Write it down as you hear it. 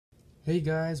Hey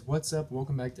guys, what's up?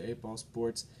 Welcome back to 8 Ball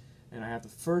Sports, and I have the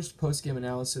first post-game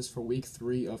analysis for Week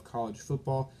 3 of college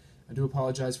football. I do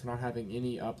apologize for not having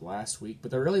any up last week,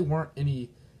 but there really weren't any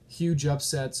huge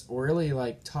upsets or really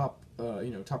like top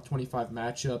 25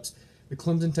 matchups. The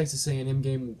Clemson-Texas A&M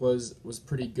game was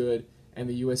pretty good, and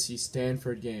the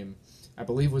USC-Stanford game, I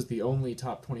believe, was the only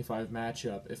top 25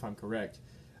 matchup, if I'm correct.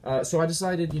 So I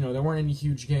decided, there weren't any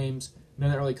huge games,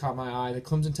 none that really caught my eye. The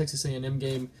Clemson-Texas A&M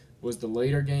game was the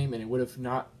later game, and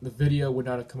the video would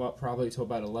not have come up probably until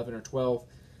about 11 or 12.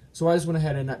 So I just went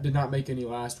ahead and did not make any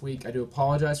last week. I do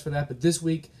apologize for that, but this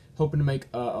week, hoping to make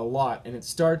a lot, and it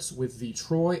starts with the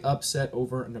Troy upset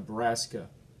over Nebraska.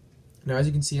 Now, as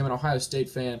you can see, I'm an Ohio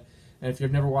State fan, and if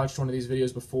you've never watched one of these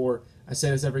videos before, I say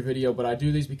this every video, but I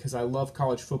do these because I love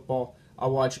college football.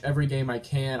 I'll watch every game I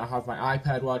can. I'll have my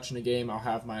iPad watching a game. I'll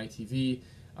have my TV.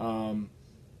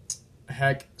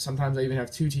 Heck, sometimes I even have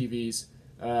two TVs.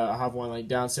 I'll have one like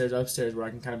downstairs, upstairs, where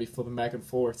I can kind of be flipping back and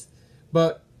forth.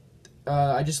 But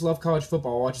I just love college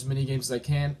football. I'll watch as many games as I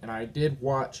can, and I did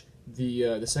watch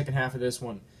the second half of this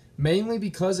one, mainly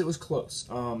because it was close.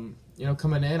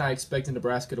 Coming in, I expected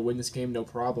Nebraska to win this game, no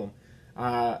problem.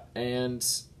 And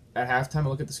at halftime, I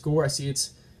look at the score. I see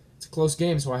it's a close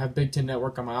game, so I have Big Ten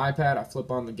Network on my iPad. I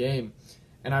flip on the game,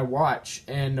 and I watch.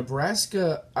 And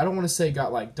Nebraska, I don't want to say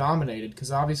got like dominated,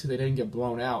 because obviously they didn't get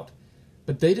blown out.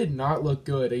 But they did not look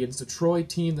good against a Troy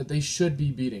team that they should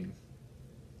be beating.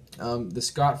 The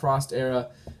Scott Frost era,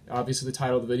 obviously the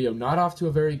title of the video, not off to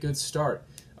a very good start.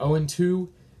 0-2,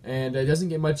 and it doesn't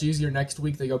get much easier. Next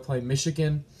week they go play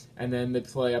Michigan, and then they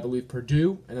play, I believe,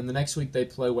 Purdue, and then the next week they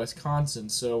play Wisconsin.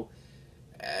 So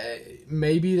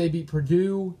maybe they beat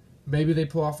Purdue, maybe they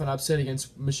pull off an upset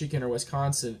against Michigan or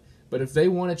Wisconsin. But if they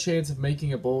want a chance of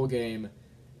making a bowl game,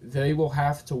 they will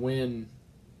have to win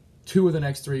 2 of the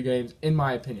next 3 games, in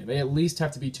my opinion. They at least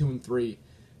have to be 2-3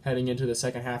 heading into the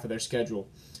second half of their schedule.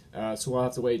 So we'll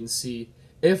have to wait and see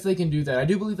if they can do that. I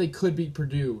do believe they could beat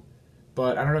Purdue,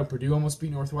 but I don't know. Purdue almost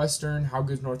beat Northwestern. How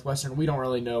good is Northwestern? We don't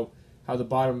really know how the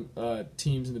bottom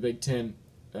teams in the Big Ten,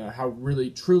 how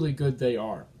really, truly good they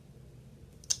are.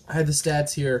 I had the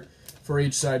stats here for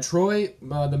each side. Troy,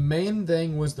 the main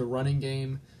thing was the running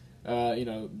game.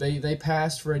 They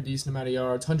passed for a decent amount of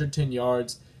yards, 110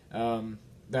 yards.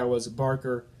 That was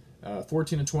Barker,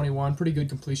 14-21, pretty good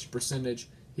completion percentage.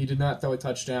 He did not throw a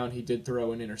touchdown. He did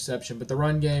throw an interception. But the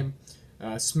run game,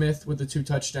 Smith with the 2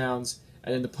 touchdowns,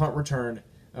 and then the punt return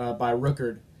by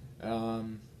Rookard,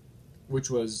 which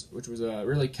really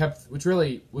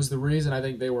was the reason I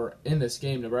think they were in this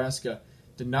game. Nebraska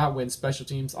did not win special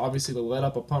teams. Obviously, they let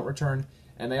up a punt return,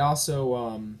 and they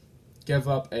also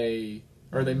they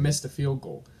missed a field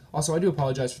goal. Also, I do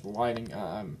apologize for the lighting.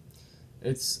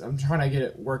 I'm trying to get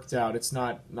it worked out. It's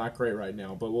not great right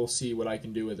now, but we'll see what I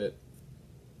can do with it.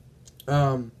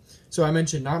 So I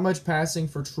mentioned not much passing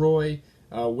for Troy.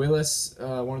 Willis,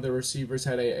 one of the receivers,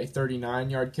 had a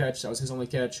 39-yard catch. That was his only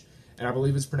catch, and I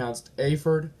believe it's pronounced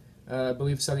Aford. I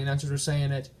believe some of the announcers were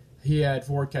saying it. He had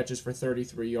 4 catches for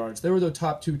 33 yards. They were the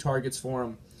top 2 targets for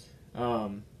him.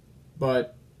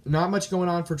 But not much going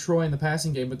on for Troy in the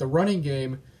passing game, but the running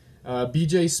game,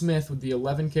 B.J. Smith with the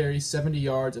 11 carries, 70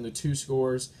 yards, and the 2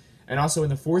 scores. And also in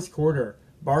the fourth quarter,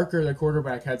 Barker, the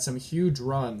quarterback, had some huge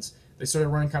runs. They started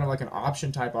running kind of like an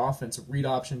option-type offense, read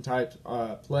option-type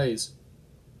plays.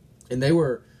 And they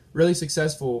were really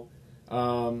successful.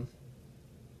 And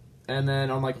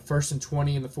then on like a 1st and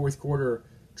 20 in the fourth quarter,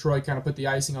 Troy kind of put the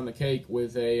icing on the cake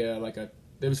with it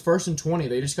was 1st and 20.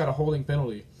 They just got a holding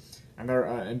penalty.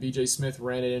 And B.J. Smith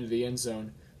ran it into the end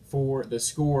zone for the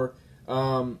score.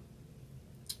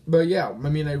 But yeah, I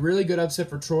mean, a really good upset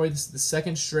for Troy. This is the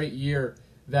 2nd straight year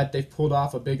that they've pulled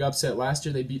off a big upset. Last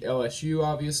year they beat LSU,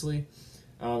 obviously,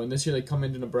 and this year they come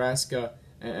into Nebraska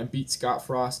and beat Scott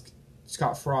Frost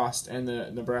and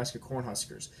the Nebraska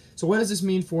Cornhuskers. So what does this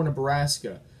mean for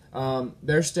Nebraska?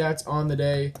 Their stats on the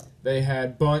day, they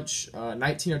had Bunch,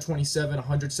 19 of 27,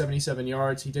 177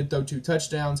 yards. He did throw 2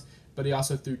 touchdowns, but he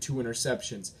also threw 2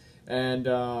 interceptions. And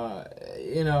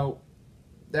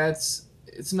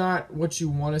it's not what you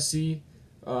want to see,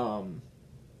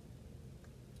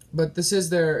 but this is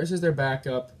their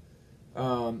backup.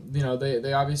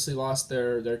 They obviously lost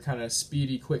their kind of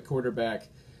speedy, quick quarterback.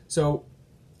 So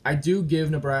I do give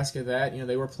Nebraska that.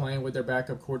 They were playing with their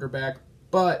backup quarterback,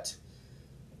 but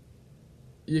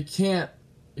you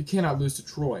cannot lose to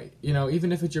Troy.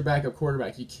 Even if it's your backup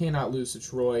quarterback, you cannot lose to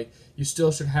Troy. You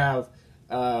still should have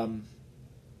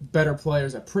better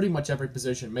players at pretty much every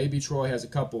position. Maybe Troy has a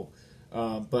couple.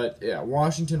 But yeah,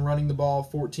 Washington running the ball,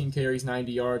 14 carries,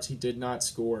 90 yards. He did not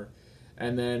score.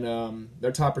 And then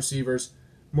their top receivers,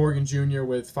 Morgan Jr.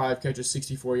 with 5 catches,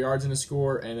 64 yards and a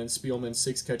score, and then Spielman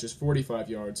 6 catches, 45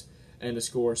 yards and a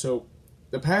score. So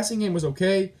the passing game was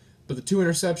okay, but the 2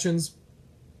 interceptions,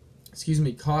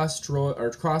 cost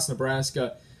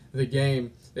Nebraska the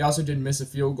game. They also did miss a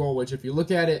field goal, which if you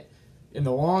look at it in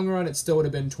the long run, it still would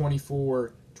have been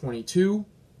 24-22.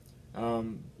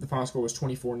 The final score was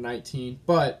 24-19,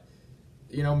 but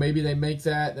maybe they make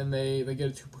that, then they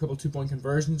get a couple 2-point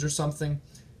conversions or something.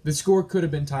 The score could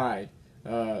have been tied.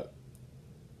 The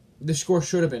score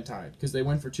should have been tied because they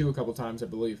went for 2 a couple times, I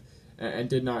believe, and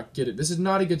did not get it. This is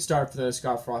not a good start for the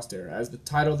Scott Frost era, as the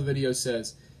title of the video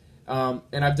says.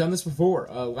 And I've done this before.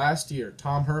 Last year,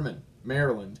 Tom Herman,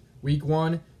 Maryland, week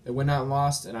 1, they went out and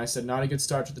lost, and I said not a good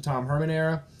start to the Tom Herman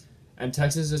era. And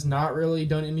Texas has not really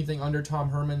done anything under Tom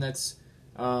Herman that's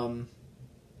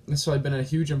necessarily been a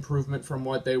huge improvement from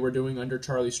what they were doing under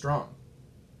Charlie Strong.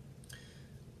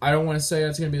 I don't want to say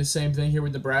that's going to be the same thing here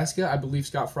with Nebraska. I believe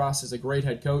Scott Frost is a great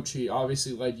head coach. He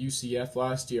obviously led UCF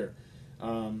last year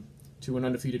to an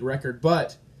undefeated record,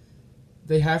 but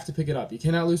they have to pick it up. You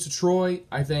cannot lose to Troy.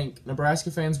 I think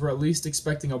Nebraska fans were at least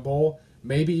expecting a bowl,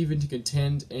 maybe even to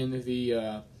contend in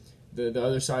the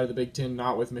other side of the Big Ten,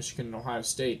 not with Michigan and Ohio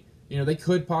State. They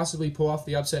could possibly pull off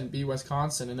the upset and beat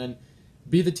Wisconsin and then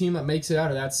be the team that makes it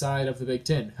out of that side of the Big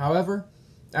Ten. However,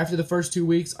 after the first 2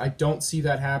 weeks, I don't see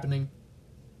that happening.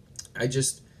 I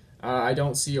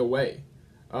don't see a way.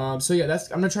 So yeah,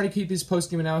 I'm going to try to keep these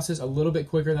post-game analysis a little bit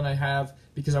quicker than I have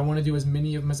because I want to do as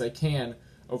many of them as I can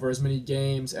over as many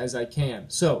games as I can.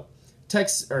 So,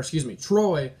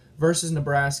 Troy versus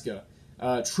Nebraska.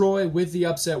 Troy with the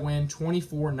upset win,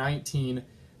 24-19.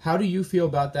 How do you feel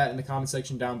about that in the comment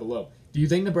section down below? Do you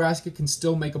think Nebraska can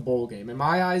still make a bowl game? In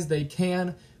my eyes, they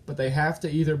can, but they have to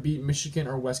either beat Michigan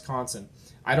or Wisconsin.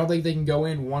 I don't think they can go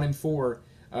in 1-4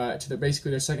 to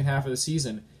basically their second half of the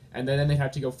season, and then they'd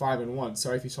have to go 5-1.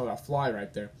 Sorry if you saw that fly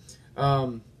right there.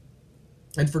 And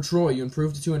for Troy, you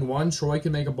improved to 2-1. Troy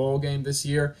can make a bowl game this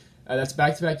year. That's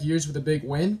back-to-back years with a big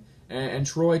win, and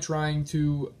Troy trying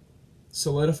to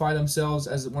solidify themselves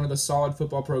as one of the solid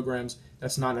football programs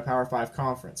that's not in a Power 5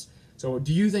 conference. So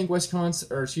do you think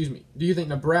do you think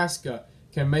Nebraska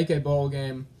can make a bowl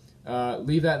game?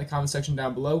 Leave that in the comment section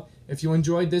down below. If you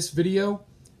enjoyed this video,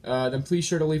 then please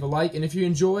sure to leave a like. And if you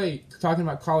enjoy talking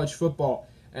about college football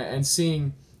and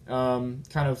seeing kind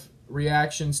of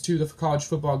reactions to the college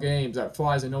football games that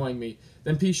flies annoying me,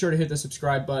 then be sure to hit the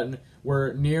subscribe button.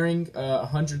 We're nearing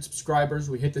 100 subscribers.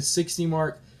 We hit the 60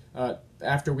 mark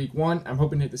after week 1. I'm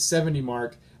hoping to hit the 70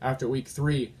 mark after week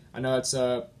 3. I know it's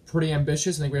pretty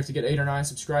ambitious. I think we have to get 8 or 9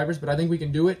 subscribers, but I think we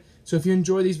can do it. So if you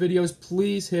enjoy these videos,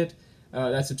 please hit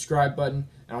that subscribe button,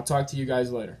 and I'll talk to you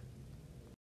guys later.